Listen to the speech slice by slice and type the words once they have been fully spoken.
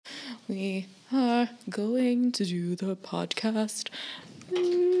We are going to do the podcast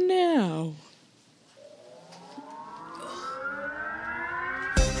now.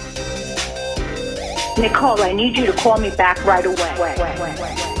 Nicole, I need you to call me back right away.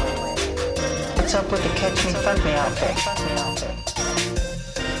 What's up with the Catch Me, Fuck Me outfit?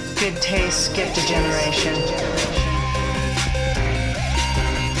 Good taste, gift a generation.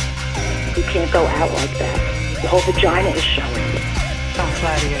 You can't go out like that. The whole vagina is showing. Don't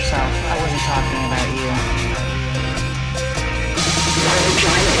flatter yourself. I wasn't talking about you. The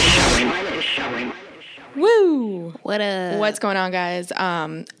vagina is showing. Woo! What up? What's going on, guys?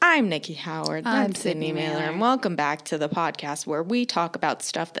 I'm Nikki Howard. I'm Sydney Sydney Mailer. Mailer. And welcome back to the podcast where we talk about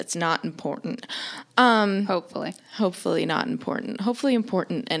stuff that's not important. Hopefully Not important. Hopefully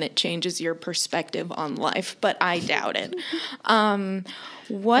important, and it changes your perspective on life, but I doubt it.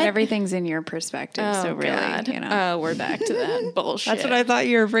 But everything's in your perspective, so really, God. you know. We're back to that bullshit. That's what I thought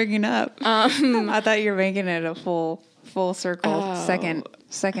you were bringing up. I thought you were making it a full circle.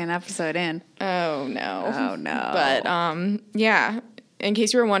 Second episode in. Oh no. But yeah. In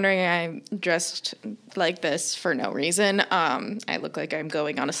case you were wondering, I'm dressed like this for no reason. I look like I'm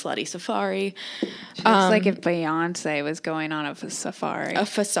going on a slutty safari. Looks like if Beyonce was going on a safari. A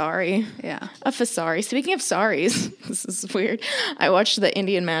fasari. Yeah. A fasari. Speaking of saris, this is weird. I watched The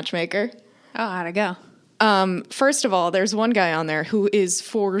Indian Matchmaker. Oh, how'd it go? First of all, there's one guy on there who is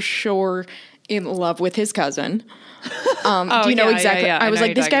for sure in love with his cousin. Do you know exactly? Yeah. I was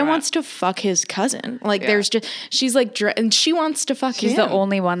like, this guy about. wants to fuck his cousin. Like, Yeah. there's just, she's like, and she wants to fuck She's him. the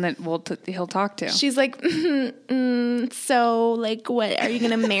only one that he'll talk to. She's like, so like, what, are you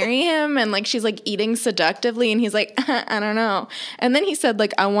going to marry him? And like, she's like eating seductively. And he's like, I don't know. And then he said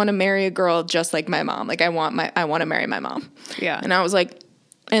like, I want to marry a girl just like my mom. Like I want to marry my mom. Yeah. And I was like,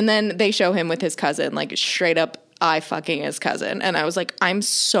 and then they show him with his cousin, like straight up eye fucking his cousin. And I was like, I'm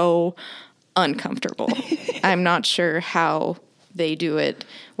so uncomfortable. I'm not sure how they do it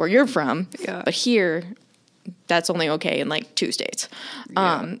where you're from, but here that's only okay in like 2 states.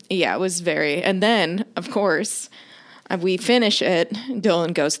 It was very, and then of course we finish it.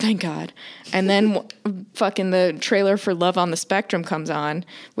 Dylan goes, thank God. And then fucking the trailer for Love on the Spectrum comes on,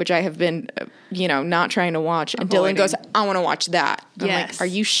 which I have been, not trying to watch. And Dylan goes, I want to watch that. I'm like, are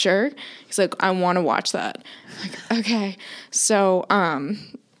you sure? He's like, I want to watch that. I'm like, okay. So,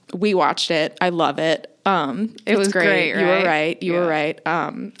 we watched it. I love it. It was great. right? You were right. You were right.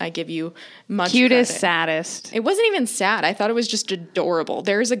 I give you much Cutest, credit. saddest. It wasn't even sad. I thought it was just adorable.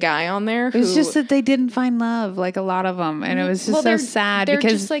 There's a guy on there who... It was just that they didn't find love, like a lot of them. And it was just so sad they're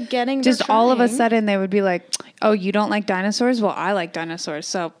because just like getting... just they're all of a trying. sudden they would be like, oh, you don't like dinosaurs? Well, I like dinosaurs.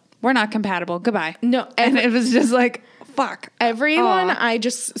 So we're not compatible. Goodbye. No. And it was just like, fuck. Everyone, I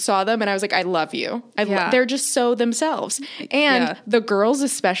just saw them and I was like, I love you. They're just so themselves. And the girls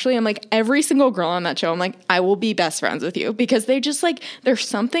especially, I'm like, every single girl on that show, I'm like, I will be best friends with you. Because they just like, there's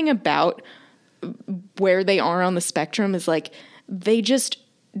something about where they are on the spectrum is like, there's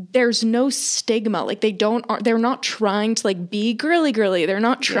no stigma. Like they're not trying to like be girly. They're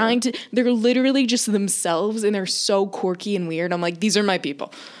not trying to, they're literally just themselves and they're so quirky and weird. I'm like, these are my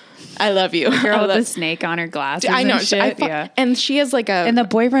people. I love you. Girl with the snake on her glasses. I know. And shit. And she has like a... And the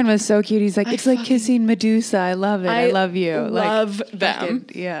boyfriend was so cute. He's like, it's like kissing Medusa. I love it. I love you. Love them.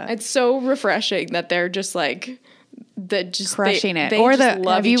 Yeah. It's so refreshing that they're just like... that just crushing it. They or just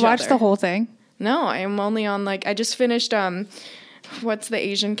love have you each watched other. the whole thing? No, I'm only on like... I just finished... what's the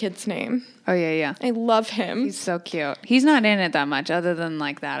Asian kid's name? Oh, yeah. I love him. He's so cute. He's not in it that much other than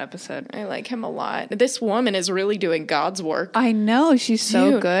like that episode. I like him a lot. This woman is really doing God's work. I know. She's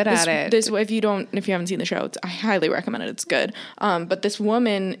so good at it. If you haven't seen the show, I highly recommend it. It's good. But this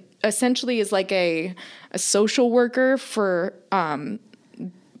woman essentially is like a social worker for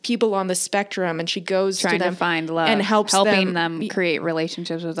people on the spectrum, and she goes trying to them to find love and helping them create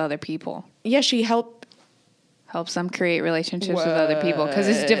relationships with other people. Yeah, she helps them create relationships with other people because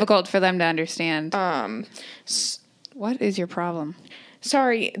it's difficult for them to understand. What is your problem?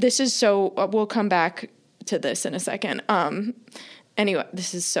 Sorry, this is so... we'll come back to this in a second. Anyway,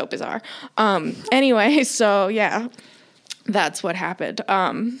 this is so bizarre. Anyway, so yeah, that's what happened.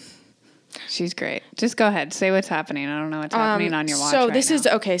 She's great. Just go ahead. Say what's happening. I don't know what's happening on your watch So right this now. is...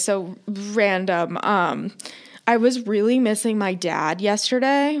 Okay, so random. I was really missing my dad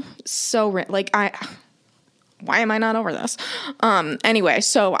yesterday. So, why am I not over this? Anyway,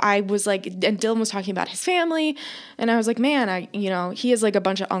 so I was like, and Dylan was talking about his family, and I was like, man, he has like a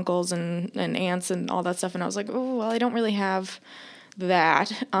bunch of uncles and aunts and all that stuff, and I was like, oh, well, I don't really have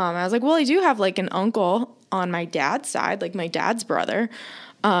that. I was like, well, I do have like an uncle on my dad's side, like my dad's brother,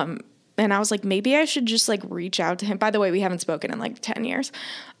 and And I was like, maybe I should just like reach out to him. By the way, we haven't spoken in like 10 years.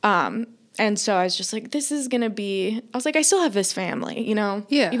 And so I was just like, this is going to be, I was like, I still have this family, you know?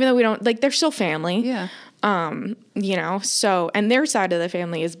 Yeah. Even though we don't, like, they're still family. Yeah. You know, so, and their side of the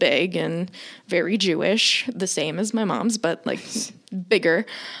family is big and very Jewish, the same as my mom's, but like bigger.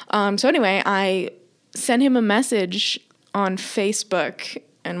 So anyway, I sent him a message on Facebook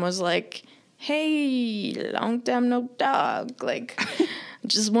and was like, hey, long time no dog. Like,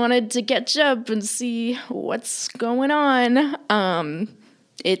 just wanted to catch up and see what's going on.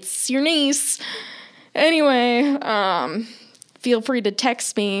 It's your niece. Anyway, feel free to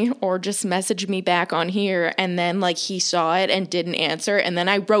text me or just message me back on here. And then, like, he saw it and didn't answer. And then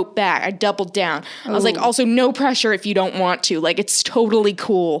I wrote back. I doubled down. I was like, also, no pressure if you don't want to. Like, it's totally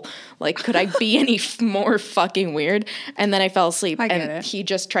cool. Like, could I be any more fucking weird? And then I fell asleep. And he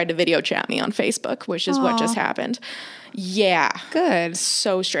just tried to video chat me on Facebook, which is what just happened. Yeah. Good.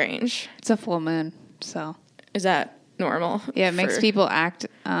 So strange. It's a full moon, so. Is that normal? Yeah, it makes people act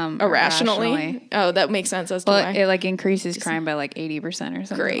irrationally. Oh, that makes sense as to why. It like increases crime by like 80% or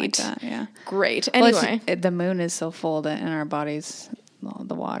something like that. Yeah. Great. Anyway. Well, the moon is so full that in our bodies,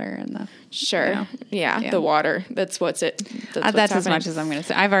 the water and the... Sure. You know, yeah, the water. That's what's it. That's as much as I'm going to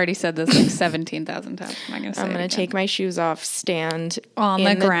say. I've already said this like 17,000 times. I'm not going to say I'm going to take my shoes off, stand on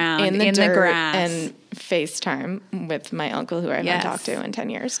the ground, in the dirt, grass, and FaceTime with my uncle who I haven't talked to in 10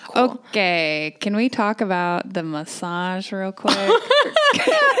 years. Cool. Okay. Can we talk about the massage real quick?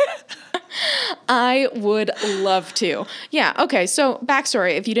 I would love to. Yeah. Okay. So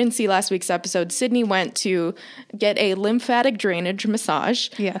backstory. If you didn't see last week's episode, Sydney went to get a lymphatic drainage massage.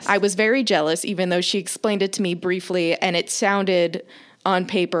 Yes. I was very jealous, even though she explained it to me briefly and it sounded on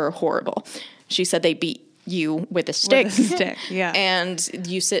paper horrible. She said they beat you with a stick. Yeah. And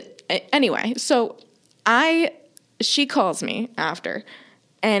you sit. Anyway. So she calls me after,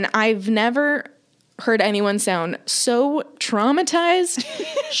 and I've never heard anyone sound so traumatized,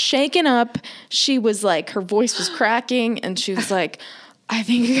 shaken up. She was like, her voice was cracking, and she was like, I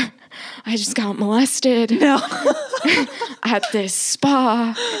think I just got molested at this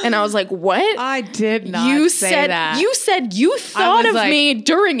spa. And I was like, what? I did not say that. You said you thought of me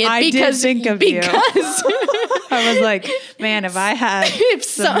during it because did think of you. I was like, man, if I had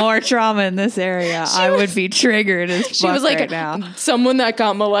some more trauma in this area, I would be triggered as fuck. She was like, right now. Someone that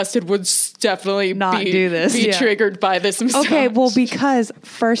got molested would definitely not do this. Be triggered by this massage. Okay, well, because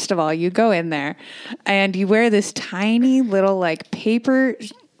first of all, you go in there and you wear this tiny little like paper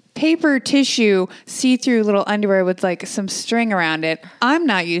tissue see-through little underwear with like some string around it. I'm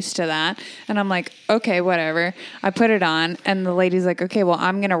not used to that. And I'm like, okay, whatever. I put it on and the lady's like, okay, well,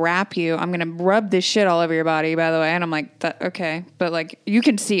 I'm going to wrap you. I'm going to rub this shit all over your body, by the way. And I'm like, okay. But like, you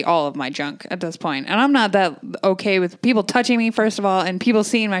can see all of my junk at this point. And I'm not that okay with people touching me, first of all, and people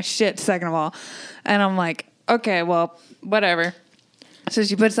seeing my shit, second of all. And I'm like, okay, well, whatever. So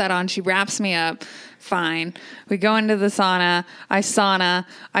she puts that on. She wraps me up. Fine. We go into the sauna.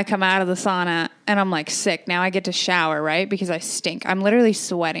 I come out of the sauna and I'm like sick. Now I get to shower, right? Because I stink. I'm literally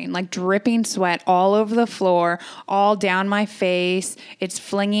sweating, like dripping sweat all over the floor, all down my face. It's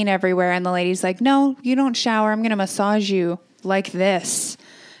flinging everywhere. And the lady's like, no, you don't shower. I'm going to massage you like this.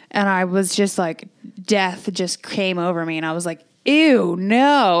 And I was just like, death just came over me. And I was like, ew,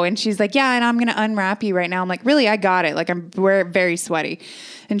 no. And she's like, yeah, and I'm going to unwrap you right now. I'm like, really? I got it. Like, we're very sweaty.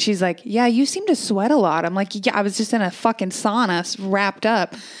 And she's like, yeah, you seem to sweat a lot. I'm like, yeah, I was just in a fucking sauna wrapped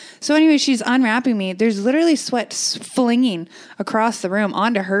up. So anyway, she's unwrapping me. There's literally sweat flinging across the room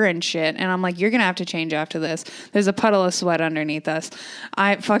onto her and shit. And I'm like, you're going to have to change after this. There's a puddle of sweat underneath us.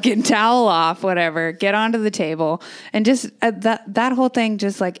 I fucking towel off, whatever, get onto the table. And just that whole thing,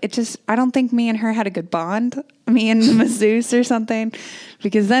 just like, I don't think me and her had a good bond, me and the masseuse or something.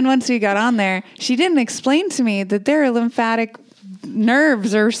 Because then once we got on there, she didn't explain to me that there are lymphatic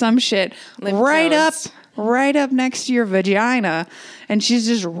nerves or some shit right up next to your vagina. And she's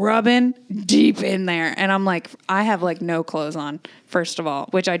just rubbing deep in there. And I'm like, I have like no clothes on, first of all,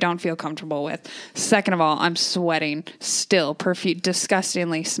 which I don't feel comfortable with. Second of all, I'm sweating still,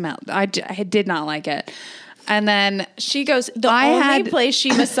 disgustingly smelled. I did not like it. And then she goes, the only place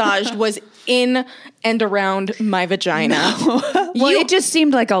she massaged was in and around my vagina. No. Well, it just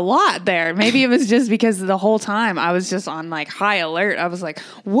seemed like a lot there. Maybe it was just because the whole time I was just on like high alert. I was like,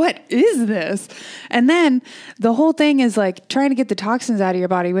 what is this? And then the whole thing is like trying to get the toxins out of your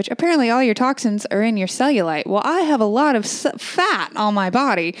body, which apparently all your toxins are in your cellulite. Well, I have a lot of fat on my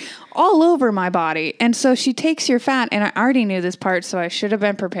body, all over my body. And so she takes your fat, and I already knew this part, so I should have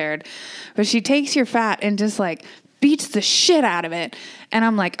been prepared. But she takes your fat and just like beats the shit out of it. And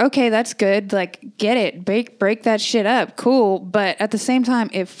I'm like, okay, that's good. Like, get it. Break that shit up. Cool. But at the same time,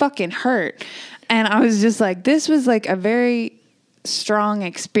 it fucking hurt. And I was just like, this was like a very strong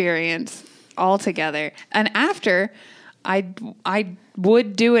experience altogether. And after, I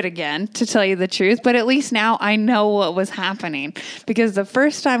would do it again, to tell you the truth, but at least now I know what was happening, because the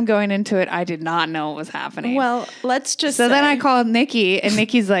first time going into it, I did not know what was happening. Well, let's just so then I called Nikki, and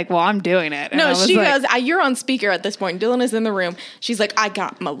Nikki's like, well, I'm doing it. And no, she like, goes, you're on speaker at this point. Dylan is in the room. She's like, I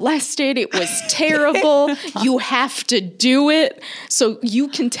got molested. It was terrible. You have to do it so you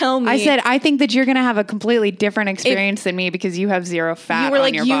can tell me. I said, I think that you're going to have a completely different experience than me, because you have zero fat you were on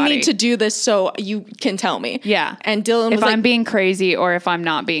like, your you body. need to do this so you can tell me. Yeah. And Dylan was if like, I'm being crazy or if I'm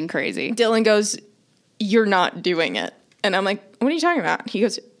not being crazy. Dylan goes, you're not doing it. And I'm like, what are you talking about? He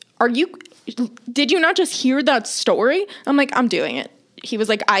goes, did you not just hear that story? I'm like, I'm doing it. He was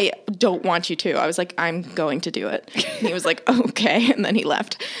like, I don't want you to. I was like, I'm going to do it. And he was like, okay. And then he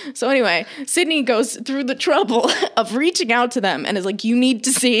left. So anyway, Sydney goes through the trouble of reaching out to them and is like, you need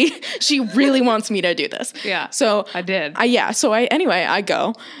to see. She really wants me to do this. Yeah. So I did. Anyway, I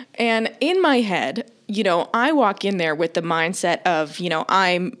go. And in my head, I walk in there with the mindset of,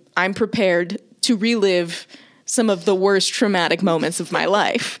 I'm prepared to relive some of the worst traumatic moments of my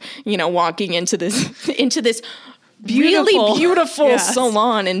life, walking into this really beautiful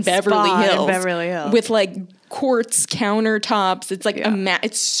salon in Beverly Hills with like quartz countertops. It's like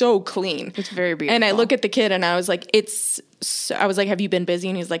it's so clean. It's very beautiful. And I look at the kid and I was like, I was like, have you been busy?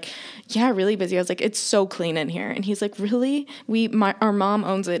 And he's like, yeah, really busy. I was like, it's so clean in here. And he's like, really? Our mom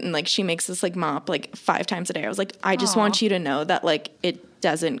owns it, and like she makes this like mop like 5 times a day. I was like, I just want you to know that like it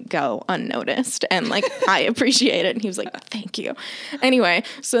doesn't go unnoticed, and like I appreciate it. And he was like, thank you. Anyway,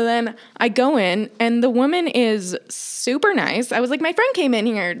 so then I go in and the woman is super nice. I was like, my friend came in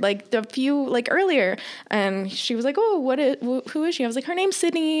here like a few like earlier, and she was like, oh, who is she? I was like, her name's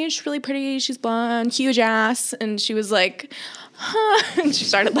Sydney. She's really pretty. She's blonde, huge ass. And she was like, huh? And she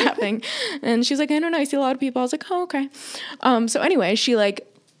started laughing, and she's like, I don't know, I see a lot of people. I was like, oh, okay. So anyway, she like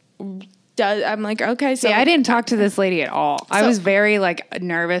I'm like, okay. So I didn't talk to this lady at all. I was very like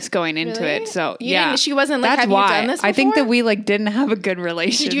nervous going into Really? it. So she wasn't like, that's have why. you done this before? I think that we like didn't have a good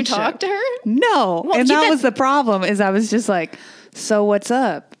relationship. Did you talk to her? No. Well, and that was the problem, is I was just like, so what's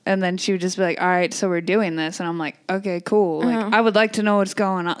up? And then she would just be like, all right, so we're doing this. And I'm like, okay, cool. Like, I would like to know what's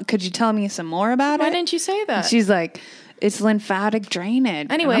going on. Could you tell me some more about it? Why didn't you say that? And she's like, it's lymphatic drainage.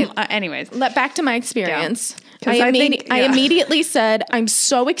 Anyway, anyways. Back to my experience. Yeah. I immediately said, I'm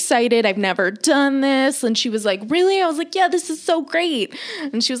so excited. I've never done this. And she was like, really? I was like, yeah, this is so great.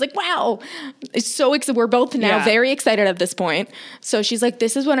 And she was like, wow. It's so excited. We're both now very excited at this point. So she's like,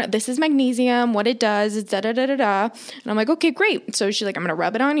 this is magnesium. What it does is da-da-da-da-da. And I'm like, okay, great. So she's like, I'm going to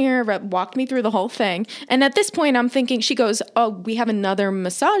rub it on here. Walked me through the whole thing. And at this point, I'm thinking, she goes, oh, we have another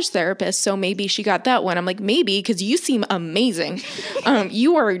massage therapist. So maybe she got that one. I'm like, maybe, because you seem amazing.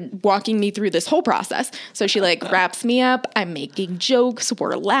 You are walking me through this whole process. So she like wraps me up. I'm making jokes.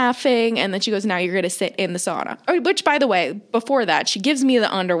 We're laughing. And then she goes, now you're going to sit in the sauna. Which, by the way, before that, she gives me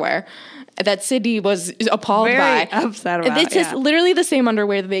the underwear that Sydney was appalled by. Upset about. It's just literally the same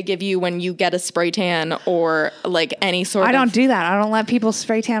underwear that they give you when you get a spray tan or like any sort of... I don't do that. I don't let people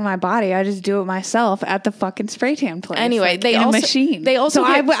spray tan my body. I just do it myself at the fucking spray tan place. Anyway, like, in a machine. They also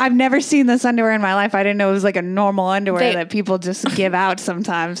I've never seen this underwear in my life. I didn't know it was like a normal underwear that people just give out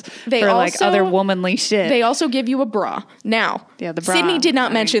sometimes like other womanly shit. They also give you a bra. Now, the bra. Sydney did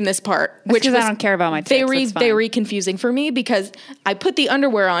not mention this part, which was I don't care about my tits. Very confusing for me, because I put the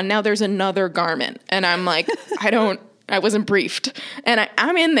underwear on. Now there's another garment, and I'm like, I wasn't briefed, and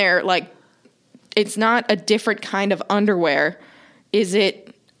I'm in there like, it's not a different kind of underwear. Is it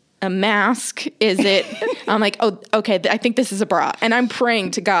a mask? Is it? I'm like, oh, okay. I think this is a bra, and I'm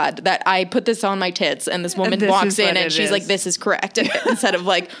praying to God that I put this on my tits, and this woman walks in and she's like, "This is correct," instead of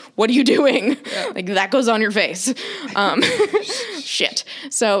like, "What are you doing?" Yeah. Like, that goes on your face. Shit.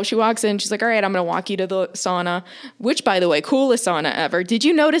 So she walks in. She's like, "All right, I'm gonna walk you to the sauna," which, by the way, coolest sauna ever. Did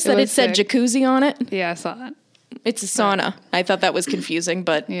you notice that it said jacuzzi on it? Yeah, I saw that. It's a sauna. I thought that was confusing,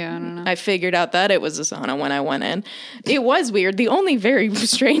 but yeah, I don't know. I figured out that it was a sauna when I went in. It was weird. The only very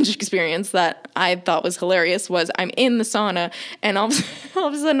strange experience that I thought was hilarious was I'm in the sauna, and all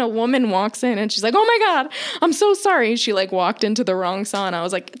of a sudden a woman walks in and she's like, "Oh my God, I'm so sorry." She like walked into the wrong sauna. I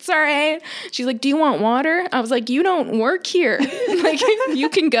was like, "It's all right." She's like, "Do you want water?" I was like, "You don't work here. Like, you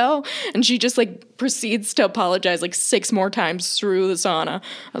can go." And she just like proceeds to apologize like 6 more times through the sauna. I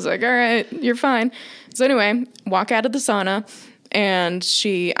was like, "All right, you're fine." So anyway, walk out of the sauna. And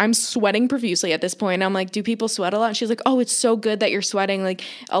I'm sweating profusely at this point. I'm like, do people sweat a lot? And she's like, oh, it's so good that you're sweating. Like,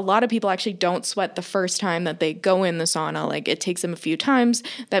 a lot of people actually don't sweat the first time that they go in the sauna. Like, it takes them a few times.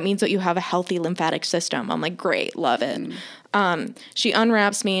 That means that you have a healthy lymphatic system. I'm like, great, love it. She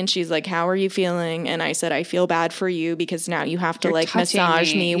unwraps me and she's like, how are you feeling? And I said, I feel bad for you because now you have to You're like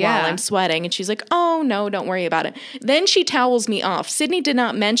massage me while I'm sweating. And she's like, oh no, don't worry about it. Then she towels me off. Sydney did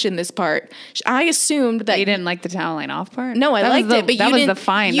not mention this part. I assumed that You didn't like the toweling off part? No, I liked it, but that you was didn't. the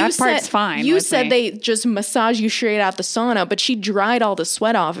fine. You That part's said, fine. You with said me. they just massage you straight out the sauna, but she dried all the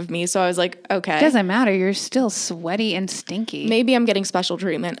sweat off of me. So I was like, okay, Doesn't matter. You're still sweaty and stinky. maybe I'm getting special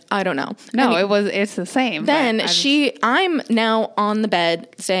treatment. I don't know. No, it's the same. but Then I just- I'm now on the bed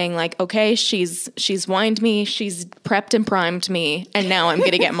saying like, okay, she's wined me, she's prepped and primed me, and now I'm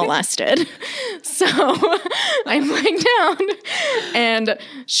gonna get molested. So I'm laying down, and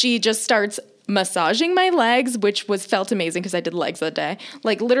she just starts massaging my legs, which felt amazing because I did legs that day.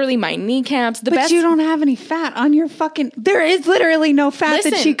 Like literally my kneecaps. But you don't have any fat on your fucking. There is literally no fat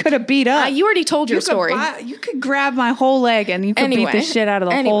that Listen, she could have beat up. you already told your story. You could grab my whole leg and you could beat the shit out of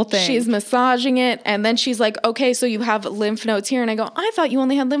the whole thing. She's massaging it, and then she's like, okay, so you have lymph nodes here. And I go, I thought you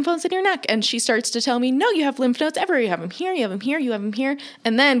only had lymph nodes in your neck. And she starts to tell me, no, you have lymph nodes everywhere. You have them here, you have them here, you have them here.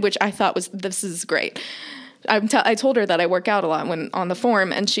 And then, which I thought this is great. I told her that I work out a lot when on the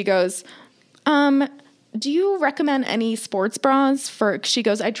form, and she goes, do you recommend any sports bras she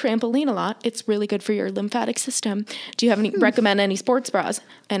goes, I trampoline a lot. It's really good for your lymphatic system. Do you have recommend any sports bras?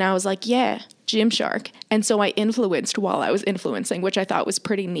 And I was like, yeah, Gymshark. And so I influenced while I was influencing, which I thought was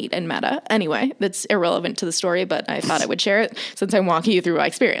pretty neat and meta. Anyway, that's irrelevant to the story, but I thought I would share it since I'm walking you through my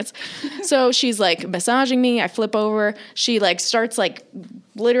experience. So she's like massaging me. I flip over. She like starts like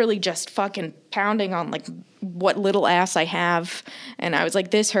literally just fucking pounding on like what little ass I have. And I was like,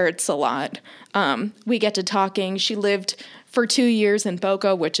 this hurts a lot. We get to talking. She lived for 2 years in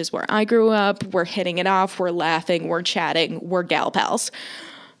Boca, which is where I grew up. We're hitting it off. We're laughing. We're chatting. We're gal pals.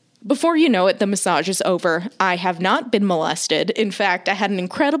 Before you know it, the massage is over. I have not been molested. In fact, I had an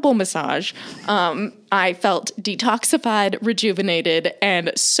incredible massage. I felt detoxified, rejuvenated,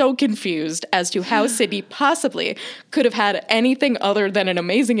 and so confused as to how Sydney possibly could have had anything other than an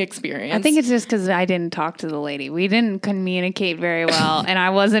amazing experience. I think it's just because I didn't talk to the lady. We didn't communicate very well, and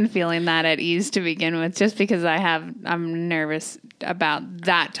I wasn't feeling that at ease to begin with, just because I'm nervous about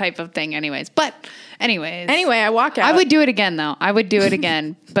that type of thing anyways. But anyways. Anyway, I walk out. I would do it again, though. I would do it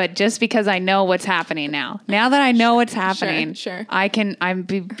again, but just because I know what's happening now. Now that I know what's happening, Sure. I'm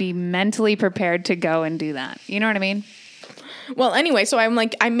be mentally prepared to go and do that. You know what I mean? Well, anyway, so I'm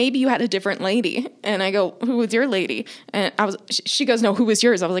like, maybe you had a different lady. And I go, who was your lady? And she goes, no, who was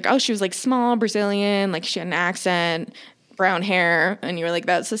yours? I was like, oh, she was like small, Brazilian, like she had an accent, brown hair. And you were like,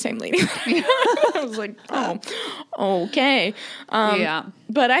 that's the same lady. I was like, oh, okay. Yeah.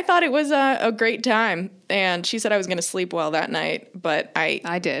 But I thought it was a great time. And she said I was going to sleep well that night, but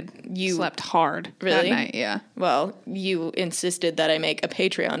I did. You slept hard really? that night, yeah. Well, you insisted that I make a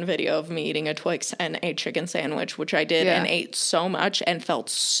Patreon video of me eating a Twix and a chicken sandwich, which I did and ate so much and felt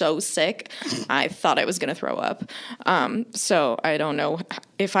so sick. I thought I was going to throw up. So I don't know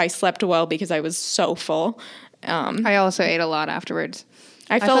if I slept well because I was so full. I also ate a lot afterwards.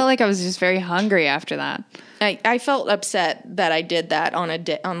 I felt like I was just very hungry after that. I felt upset that I did that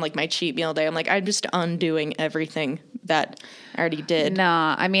on like my cheat meal day. I'm like, I'm just undoing everything that I already did.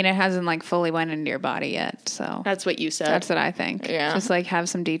 Nah, I mean, it hasn't like fully went into your body yet. So That's what you said. that's what I think. Yeah. Just like have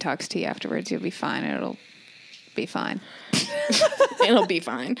some detox tea afterwards. You'll be fine. It'll be fine. It'll be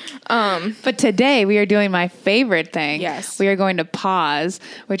fine. But today we are doing my favorite thing. Yes. We are going to pause,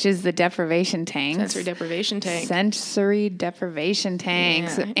 which is the deprivation tanks. Sensory deprivation tank. Sensory deprivation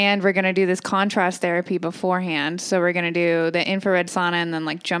tanks. Yeah. And we're going to do this contrast therapy beforehand. So we're going to do the infrared sauna and then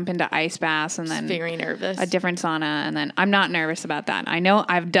like jump into ice baths and then Very nervous. a different sauna. And then I'm not nervous about that. I know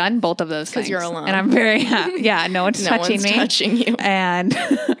I've done both of those things. 'Cause you're alone. And I'm very happy. Yeah, no one's No touching one's me. touching you. And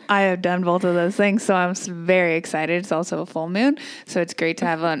I have done both of those things. So I'm very excited. It's also a full moon. So it's great to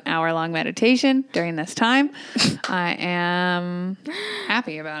have an hour-long meditation during this time. I am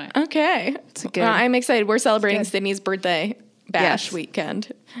happy about it. Okay. It's good. I'm excited. We're celebrating good. Sydney's birthday bash Yes.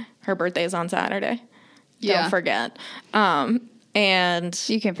 weekend. Her birthday is on Saturday. Yeah. Don't forget. And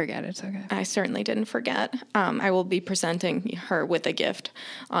You can forget. It's okay. I certainly didn't forget. I will be presenting her with a gift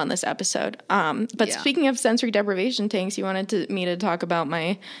on this episode. But Yeah. speaking of sensory deprivation tanks, you wanted me to talk about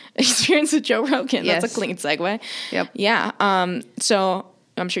my experience with Joe Rogan. Yes. That's a clean segue. Yep. Yeah. So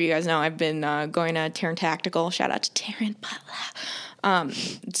I'm sure you guys know I've been going to Taryn Tactical. Shout out to Taryn Butler.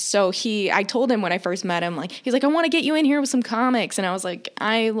 So I told him when I first met him, like, he's like, I want to get you in here with some comics. And I was like,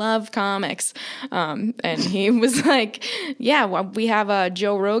 I love comics. And he was like, yeah, well, we have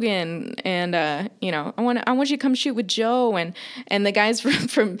Joe Rogan and, I want you to come shoot with Joe. And the guys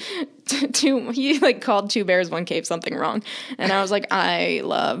from he like called Two Bears, One Cave something wrong. And I was like, I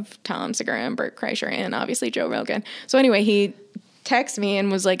love Tom Segura and Bert Kreischer and obviously Joe Rogan. So anyway, he texted me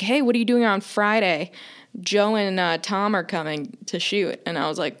and was like, hey, what are you doing on Friday? Joe and Tom are coming to shoot. And I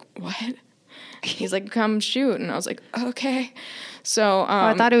was like, what? He's like, come shoot. And I was like, okay. So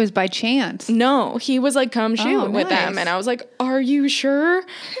I thought it was by chance. No, he was like, come shoot with them. Nice. And I was like, are you sure?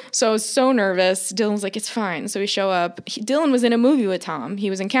 So I was so nervous. Dylan's like, it's fine. So we show up. Dylan was in a movie with Tom.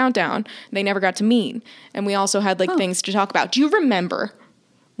 He was in Countdown. They never got to meet. And we also had like things to talk about. Do you remember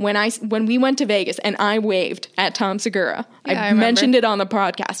when we went to Vegas and I waved at Tom Segura? Yeah, I mentioned it on the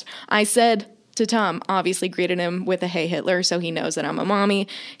podcast. I said to Tom, obviously greeted him with a hey Hitler, so he knows that I'm a mommy.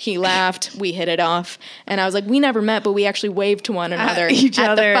 He laughed. We hit it off. And I was like, we never met, but we actually waved to one another at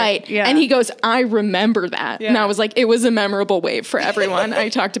the fight. Yeah. And he goes, I remember that. Yeah. And I was like, it was a memorable wave for everyone. I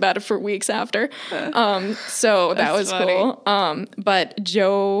talked about it for weeks after. So that was funny. Cool. But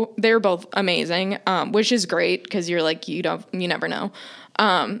Joe, they were both amazing, which is great because you're like, you never know.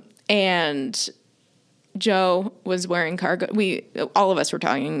 And Joe was wearing cargo. All of us were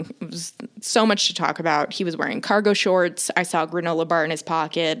talking. It was so much to talk about. He was wearing cargo shorts. I saw a granola bar in his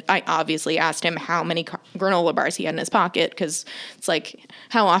pocket. I obviously asked him how many granola bars he had in his pocket because it's like,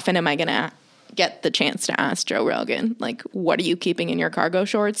 how often am I going to get the chance to ask Joe Rogan, like, what are you keeping in your cargo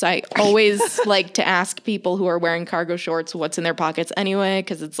shorts? I always like to ask people who are wearing cargo shorts what's in their pockets anyway,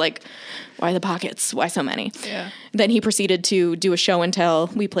 because it's like, why the pockets? Why so many? Yeah. Then he proceeded to do a show and tell.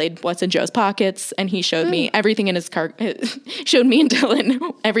 We played What's in Joe's Pockets, and he showed me everything in his showed me and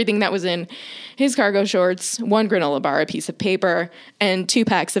Dylan everything that was in his cargo shorts, one granola bar, a piece of paper, and 2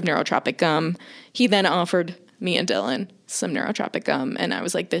 packs of neurotropic gum. He then offered me and Dylan some neurotropic gum, and I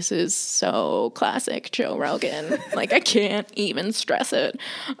was like, this is so classic Joe Rogan. Like, I can't even stress it.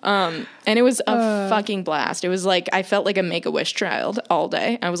 And it was a fucking blast. It was like, I felt like a Make-A-Wish child all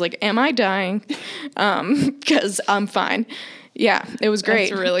day. I was like, am I dying? Because I'm fine. Yeah, it was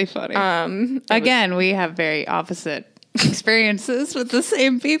great. It's really funny. Again, we have very opposite experiences with the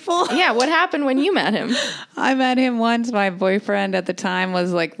same people. Yeah, what happened when you met him? I met him once. My boyfriend at the time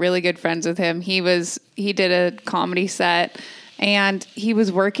was like really good friends with him. He did a comedy set, and he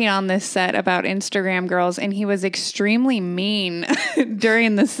was working on this set about Instagram girls, and he was extremely mean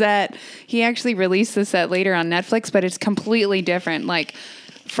during the set. He actually released the set later on Netflix, but it's completely different. Like,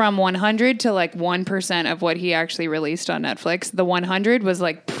 from 100 to like 1% of what he actually released on Netflix. The 100 was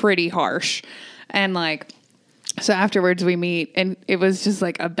like pretty harsh. And like, so afterwards we meet, and it was just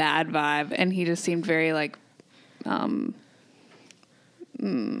like a bad vibe, and he just seemed very like,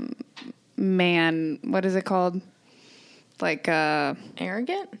 man, what is it called? Like,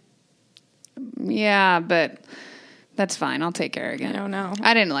 arrogant? Yeah, but that's fine. I'll take arrogant. I don't know.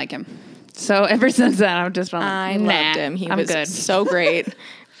 I didn't like him. So ever since then, I've just been like, I loved him. He was good. So great.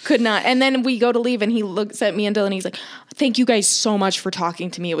 Could not. And then we go to leave, and he looks at me and Dylan. He's like, thank you guys so much for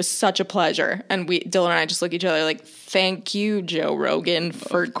talking to me. It was such a pleasure. And Dylan and I just look at each other like, thank you, Joe Rogan,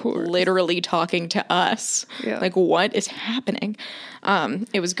 for literally talking to us. Yeah. Like, what is happening?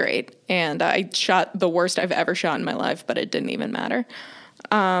 It was great. And I shot the worst I've ever shot in my life, but it didn't even matter.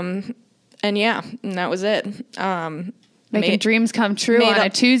 And yeah, and that was it. Making dreams come true on a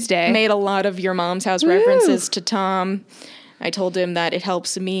Tuesday. Made a lot of Your Mom's House references to Tom. I told him that it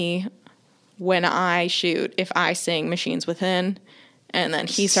helps me when I shoot if I sing Machines Within. And then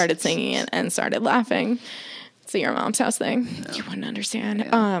he started singing it and started laughing. It's the Your Mom's House thing. No. You wouldn't understand.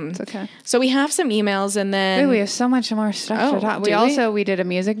 Yeah, it's okay. So we have some emails, and then... Wait, we have so much more stuff to talk. We did a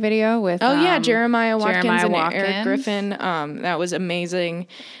music video with... Jeremiah Watkins and Eric Griffin. That was amazing.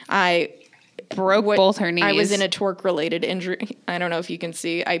 I broke both her knees. I was in a twerk-related injury. I don't know if you can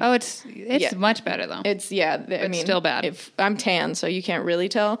see. It's much better though. It's still bad. If I'm tan, so you can't really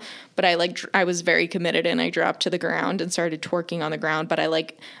tell. But I was very committed, and I dropped to the ground and started twerking on the ground. But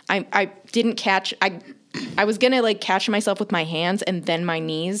I didn't catch. I was gonna like catch myself with my hands and then my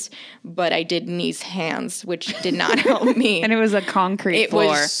knees, but I did knees hands, which did not help me. And it was a concrete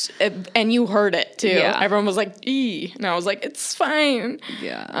floor. And you heard it too. Yeah. Everyone was like, "Ee," and I was like, "It's fine."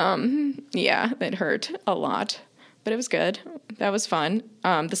 Yeah. Yeah, it hurt a lot, but it was good. That was fun.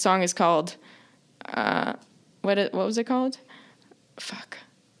 The song is called, what was it called? Fuck.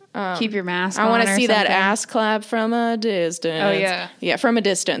 Keep your mask on. I want to see that ass clap from a distance. Oh, yeah. Yeah, from a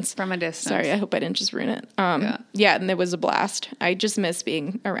distance. From a distance. Sorry, I hope I didn't just ruin it. Yeah, and it was a blast. I just miss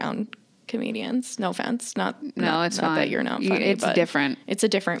being around comedians. No offense. No, it's not fine. that you're not funny. It's but different. It's a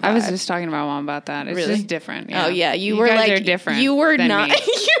different vibe. I was just talking to my mom about that. It's Really? just different. Yeah. Oh, yeah. You guys like... are different. You were than not... me.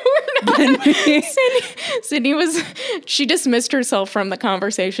 You were not. Sydney was... She dismissed herself from the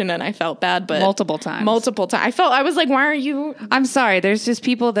conversation, and I felt bad, but... Multiple times. I was like, why are you... I'm sorry. There's just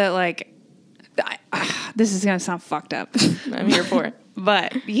people that like... this is going to sound fucked up. I'm here for it.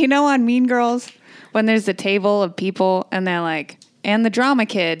 But you know on Mean Girls, when there's the table of people, and they're like... And the drama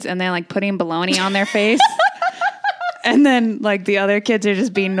kids, and they're like putting bologna on their face. And then like the other kids are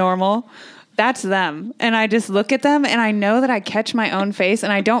just being normal. That's them. And I just look at them and I know that I catch my own face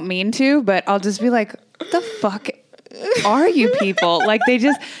and I don't mean to, but I'll just be like, what the fuck are you people? Like they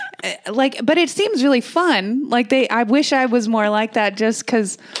just like, but it seems really fun. Like I wish I was more like that just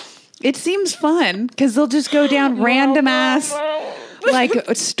cause it seems fun. Cause they'll just go down random ass. Like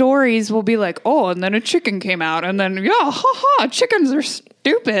stories will be like, oh, and then a chicken came out, and then chickens are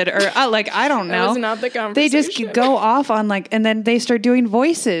stupid, or like I don't know. That was not the conversation. They just go off on like, and then they start doing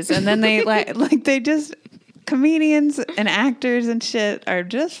voices, and then they like they just comedians and actors and shit are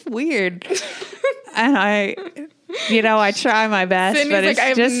just weird, and I try my best, Sydney's but like, it's I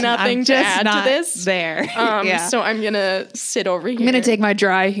have just nothing I'm to just add not to this. There, So I'm gonna sit over here. I'm gonna take my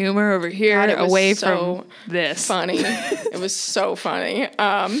dry humor over here God, it was away so from this. Funny. It was so funny.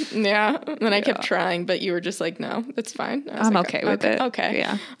 Yeah. And then I kept trying, but you were just like, no, that's fine. I was I'm like, okay with it. Okay.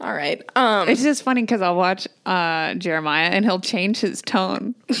 Yeah. All right. It's just funny because I'll watch Jeremiah and he'll change his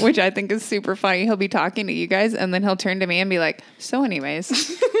tone, which I think is super funny. He'll be talking to you guys and then he'll turn to me and be like, so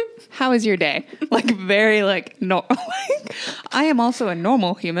anyways, how was your day? Like very like, no, like, I am also a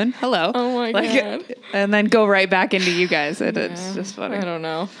normal human. Hello. Oh my God. And then go right back into you guys. It's just funny. I don't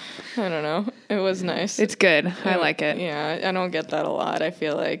know. It was nice. It's good. I like it. Yeah. I don't get that a lot. I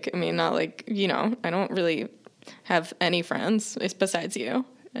feel like, I mean, not like, I don't really have any friends besides you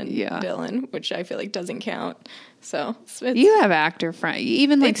and Dylan, which I feel like doesn't count. So it's you have actor friends,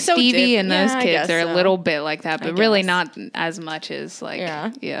 even like so Stevie and those I kids are so. a little bit like that, but really not as much as like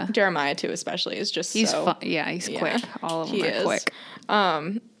yeah. Jeremiah too, especially is just he's so fun. Yeah, he's quick. All of them are quick.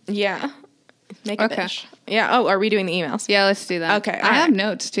 Yeah. Make a bitch. Yeah. Oh, are we doing the emails? Yeah, let's do that. Okay. I have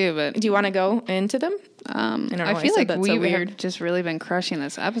notes too, but do you want to go into them? I feel like we have just really been crushing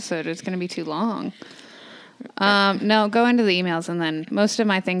this episode. It's going to be too long. No, go into the emails, and then most of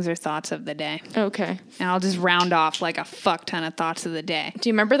my things are thoughts of the day. Okay. And I'll just round off like a fuck ton of thoughts of the day. Do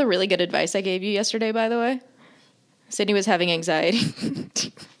you remember the really good advice I gave you yesterday, by the way? Sydney was having anxiety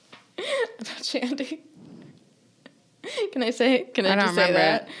about Shandy. Can I just say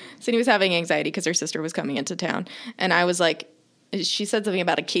that? Sydney was having anxiety because her sister was coming into town. And I was like, she said something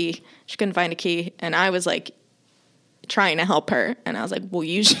about a key. She couldn't find a key. And I was like, trying to help her. And I was like, well,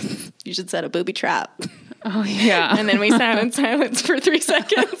 you should set a booby trap. Oh, yeah. And then we sat in silence for 3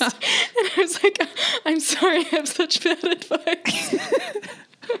 seconds. And I was like, I'm sorry, I have such bad advice.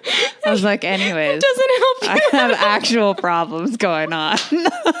 I was like, anyways, it doesn't help you. I have actual problems going on.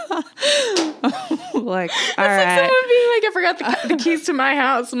 Like, all right. Like someone being like, I forgot the keys to my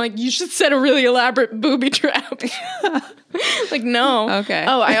house. I'm like, you should set a really elaborate booby trap. Like, no. Okay.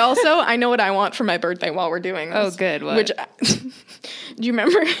 Oh, I know what I want for my birthday while we're doing this. Oh, good. What? Which, do you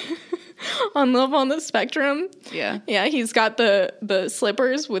remember on Love on the Spectrum? Yeah. Yeah, he's got the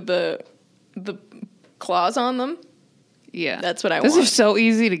slippers with the claws on them. Yeah. That's what I want. Those are so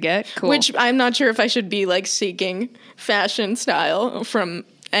easy to get. Cool. Which I'm not sure if I should be like seeking fashion style from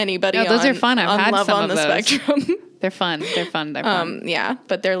anybody. No, those are fun. I've had Love some on of the those. Spectrum. They're fun. They're fun. Yeah,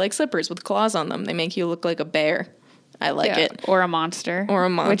 but they're like slippers with claws on them. They make you look like a bear. I like it. Or a monster.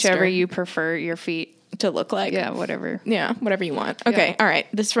 Whichever you prefer your feet to look like. Yeah, whatever. Yeah, whatever you want. Okay, all right.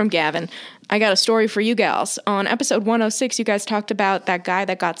 This is from Gavin. I got a story for you gals. On episode 106, you guys talked about that guy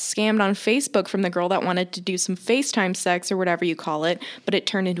that got scammed on Facebook from the girl that wanted to do some FaceTime sex or whatever you call it, but it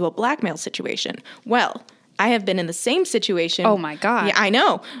turned into a blackmail situation. Well, I have been in the same situation. Oh my God. Yeah, I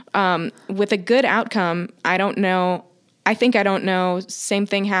know. With a good outcome, I don't know. Same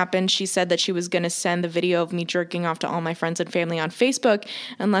thing happened. She said that she was going to send the video of me jerking off to all my friends and family on Facebook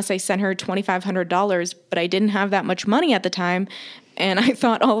unless I sent her $2,500, but I didn't have that much money at the time. And I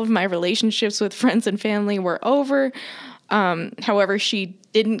thought all of my relationships with friends and family were over. However, she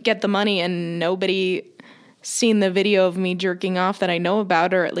didn't get the money and nobody seen the video of me jerking off that I know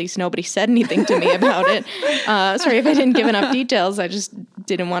about, or at least nobody said anything to me about it. Sorry if I didn't give enough details. I just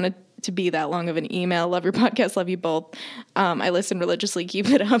didn't want it to be that long of an email. Love your podcast. Love you both. I listen religiously. Keep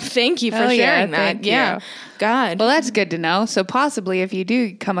it up. Thank you for sharing that. Yeah. God. Well, that's good to know. So possibly if you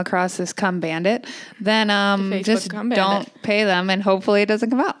do come across this cum bandit, then just don't pay them and hopefully it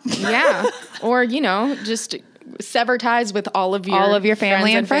doesn't come out. Yeah. Or, just sever ties with all of your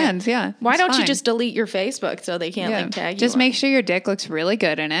family and friends. Yeah. Why it's don't you fine. just delete your Facebook so they can't like tag you? Just make sure your dick looks really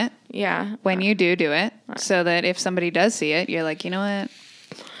good in it. Yeah. When you do it, so that if somebody does see it, you're like, you know what?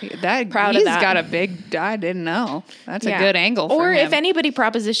 Proud of He's that. got a big. I didn't know. That's a good angle. For Or him. if anybody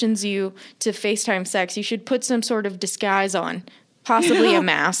propositions you to FaceTime sex, you should put some sort of disguise on. Possibly a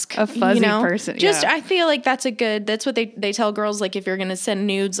mask. A fuzzy person, Just, yeah. I feel like that's what they tell girls, like, if you're going to send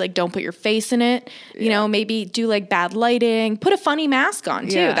nudes, like, don't put your face in it. You know, maybe do, like, bad lighting. Put a funny mask on,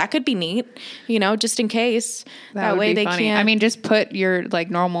 too. Yeah. That could be neat, just in case. That would way be they funny. can't. I mean, just put your like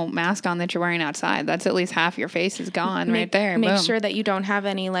normal mask on that you're wearing outside. That's at least half your face is gone right there. Make Boom. sure that you don't have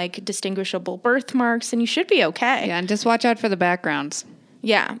any, like, distinguishable birthmarks, and you should be okay. Yeah, and just watch out for the backgrounds.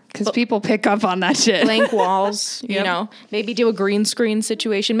 Yeah. Because people pick up on that shit. Blank walls, Yep. maybe do a green screen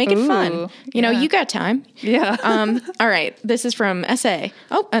situation. Make it fun. You yeah. you got time. Yeah. All right. This is from SA.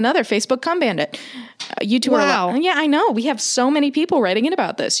 Oh, another Facebook cum bandit. You two are Wow. yeah, I know. We have so many people writing in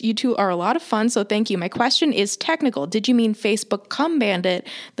about this. You two are a lot of fun, so thank you. My question is technical. Did you mean Facebook cum bandit,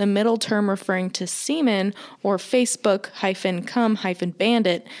 the middle term referring to semen, or Facebook -cum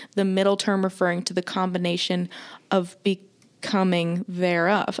 -bandit, the middle term referring to the combination of becoming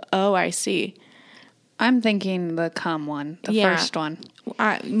thereof? Oh, I see. I'm thinking the cum one, the Yeah. first one.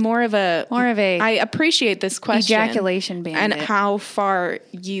 More of a. I appreciate this question. Ejaculation bandit. And how far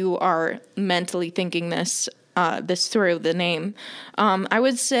you are mentally thinking this through the name. I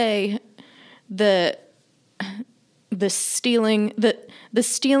would say the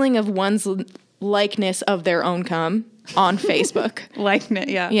stealing of one's likeness of their own cum on Facebook. Likeness,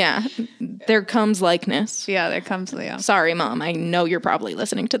 yeah. Yeah, there comes likeness. Yeah, there comes the. Sorry, Mom. I know you're probably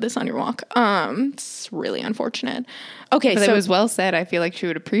listening to this on your walk. It's really unfortunate. Okay, But so it was well said. I feel like she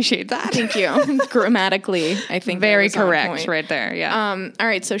would appreciate that. thank you. Grammatically, I think Very that was on correct point. right there. Yeah. All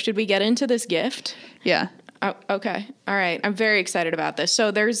right, so should we get into this gift? yeah. Oh, okay. All right. I'm very excited about this. So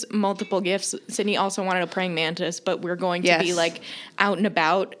there's multiple gifts. Sydney also wanted a praying mantis, but we're going to be Yes. like out and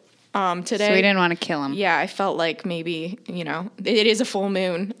about today. So we didn't want to kill him. Yeah, I felt like maybe, it is a full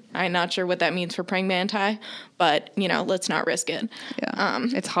moon. I'm not sure what that means for praying manti, but, let's not risk it. Yeah.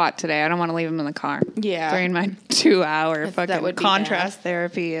 It's hot today. I don't want to leave him in the car. Yeah. During my 2-hour fucking would be contrast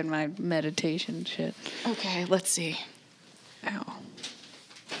therapy and my meditation shit. Okay, let's see. Ow.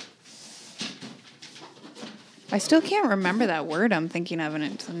 I still can't remember that word I'm thinking of, and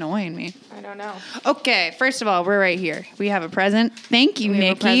it's annoying me. I don't know. Okay, first of all, we're right here. We have a present. Thank you, We have a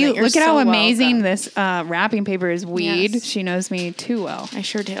Nikki. present. You're Look at so how amazing welcome. this wrapping paper is. Weed. Yes. She knows me too well. I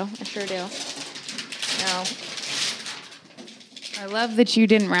sure do. Now, I love that you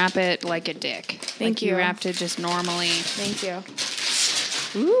didn't wrap it like a dick. Thank You you. wrapped it just normally. thank you.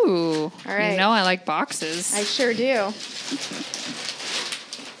 Ooh. All right. You know I like boxes. I sure do.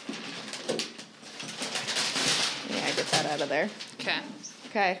 Yeah, get that out of there. Okay.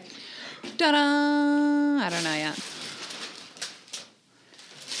 Okay. Ta-da! I don't know yet.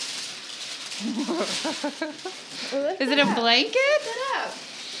 Is it a blanket?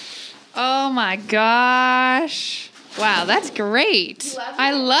 Oh my gosh. Wow, that's great. love it?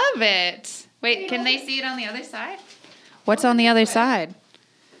 I love it. Wait, can they see it on the other side? What's on the other side?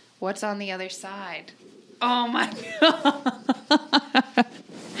 What's on the other side? Oh my god.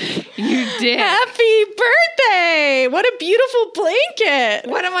 You did. Happy birthday! What a beautiful blanket.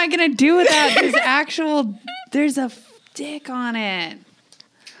 What am I going to do with that? There's a dick on it.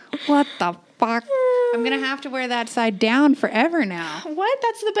 What the fuck? I'm going to have to wear that side down forever now. What?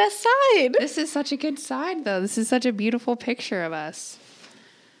 That's the best side. This is such a good side, though. This is such a beautiful picture of us.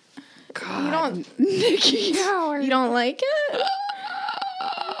 God. You don't Nikki Howard. you don't like it?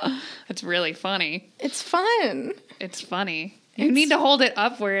 That's really funny. It's fun. It's funny. You need to hold it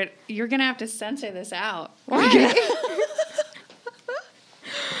up where you're going to have to censor this out. Why? Do you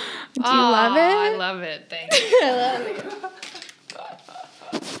love it? I love it. Thank you.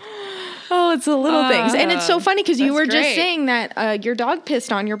 Oh, it's the little things. And it's so funny because you That's were just great. saying that your dog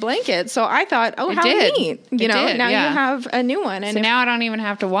pissed on your blanket. So I thought, oh, It how did. neat. It did, Now yeah. you have a new one. And So now I don't even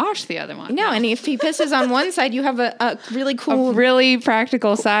have to wash the other one. and if he pisses on one side, you have a really cool, A really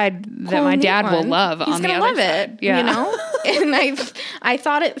practical side that cool my neat dad will one. love He's on the gonna other love side. it, And I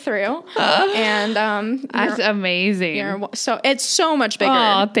thought it through. And That's amazing. so it's so much bigger.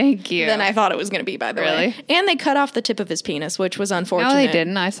 Oh, thank you. Than I thought it was going to be, by the way. Really? And they cut off the tip of his penis, which was unfortunate. No, they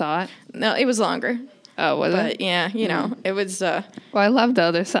didn't. I saw it. No, it was longer. Oh, was But it? yeah, you know, it was. Well, I love the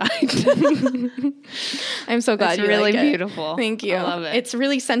other side. I'm so glad It's you really like it. beautiful. Thank you. I love it. It's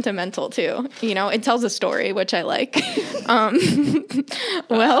really sentimental too. You know, it tells a story, which I like.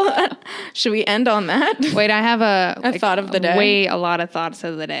 Well, should we end on that? Wait, I have a thought of the day? A lot of thoughts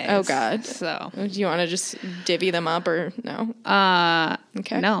of the day. Oh God. So, Do you want to just divvy them up or no?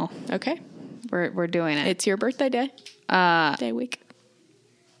 Okay. no, Okay. we're doing it. It's your birthday day. Day week.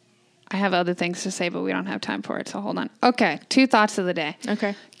 I have other things to say, but we don't have time for it. So hold on. Okay, 2 thoughts of the day.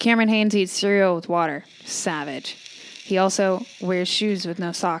 Okay. Cameron Haynes eats cereal with water. Savage. He also wears shoes with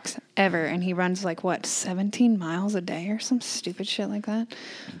no socks ever, and he runs 17 miles a day or some stupid shit like that.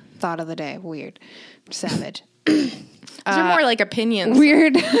 Thought of the day. Weird. Savage. These are more like opinions.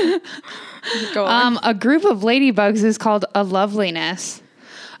 Weird. Go on. A group of ladybugs is called a loveliness.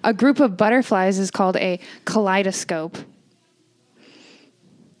 A group of butterflies is called a kaleidoscope.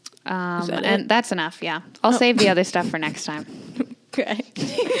 that And it? that's enough, yeah. I'll save the other stuff for next time. Okay.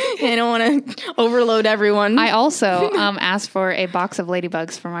 I don't want to overload everyone. I also asked for a box of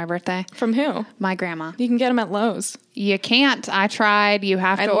ladybugs for my birthday. From who? My grandma. You can get them at Lowe's. You can't. I tried. You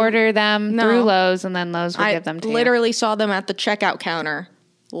have to don't- order them No. through Lowe's, and then Lowe's will I give them to you. literally saw them at the checkout counter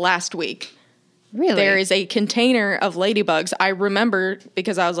last week. Really? There is a container of ladybugs. I remember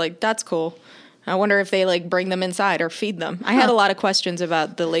because I was like, that's cool. I wonder if they bring them inside or feed them. I had a lot of questions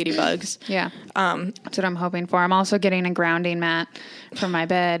about the ladybugs. Yeah. That's what I'm hoping for. I'm also getting a grounding mat for my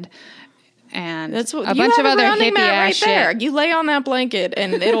bed. And That's what a you bunch have of other grounding hippie mat ass right shit. there. You lay on that blanket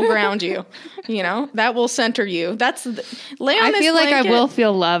and it'll ground you. You know, that will center you. Lay on I this feel like I blanket. will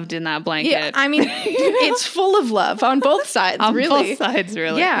feel loved in that blanket. Yeah, I mean, it's full of love on both sides. On really, both sides,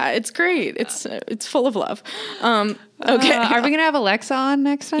 really. Yeah, it's great. It's full of love. Okay, Are we going to have Alexa on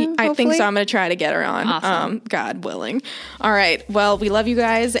next time? I think hopefully? so. I'm going to try to get her on. Awesome. God willing. All right. Well, we love you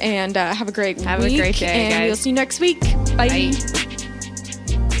guys and have a great Have a week. great day, and guys. we'll see you next week. Bye. Bye.